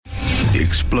The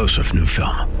explosive new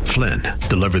film, Flynn,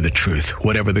 deliver the truth,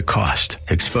 whatever the cost,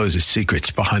 exposes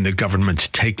secrets behind the government's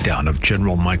takedown of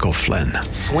General Michael Flynn.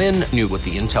 Flynn knew what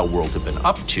the intel world had been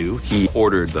up to. He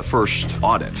ordered the first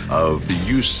audit of the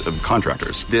use of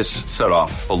contractors. This set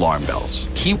off alarm bells.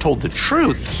 He told the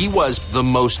truth. He was the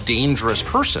most dangerous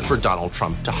person for Donald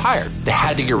Trump to hire. They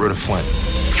had to get rid of Flynn.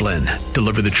 Flynn,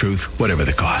 deliver the truth, whatever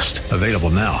the cost. Available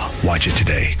now. Watch it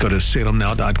today. Go to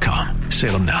salemnow.com.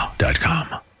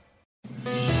 salemnow.com.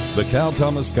 The Cal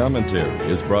Thomas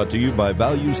Commentary is brought to you by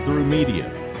Values Through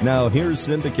Media. Now here's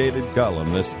syndicated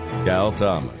columnist Cal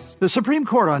Thomas. The Supreme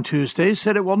Court on Tuesday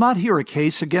said it will not hear a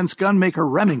case against gunmaker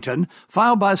Remington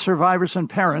filed by survivors and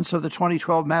parents of the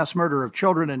 2012 mass murder of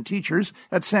children and teachers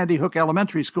at Sandy Hook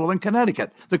Elementary School in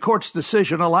Connecticut. The court's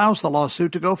decision allows the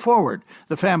lawsuit to go forward.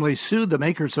 The family sued the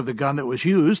makers of the gun that was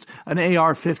used, an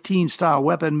AR-15 style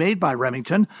weapon made by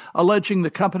Remington, alleging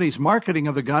the company's marketing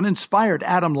of the gun inspired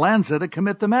Adam Lanza to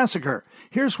commit the massacre.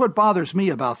 Here's what bothers me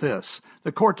about this.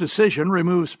 The court decision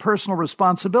removes personal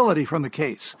responsibility from the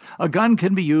case. A gun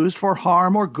can be used for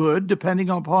harm or good depending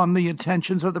upon the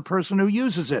intentions of the person who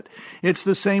uses it. It's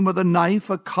the same with a knife,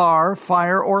 a car,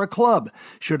 fire, or a club.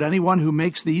 Should anyone who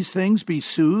makes these things be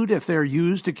sued if they're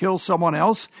used to kill someone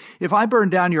else? If I burn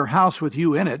down your house with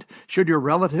you in it, should your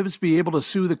relatives be able to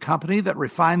sue the company that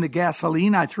refined the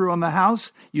gasoline I threw on the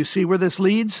house? You see where this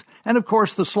leads? And of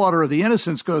course, the slaughter of the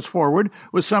innocents goes forward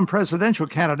with some presidential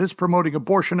candidates promoting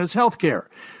abortion as health care.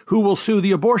 Who will sue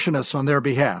the abortionists on their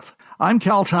behalf? I'm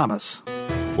Cal Thomas.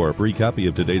 For a free copy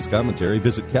of today's commentary,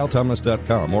 visit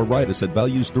calthomas.com or write us at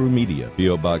Values Through Media,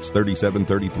 P.O. Box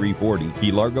 373340,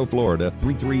 Key Largo, Florida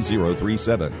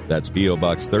 33037. That's P.O.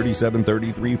 Box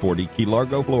 373340, Key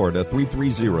Largo, Florida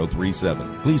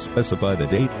 33037. Please specify the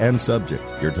date and subject.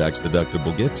 Your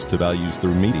tax-deductible gifts to Values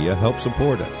Through Media help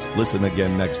support us. Listen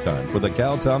again next time for the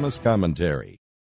Cal Thomas Commentary.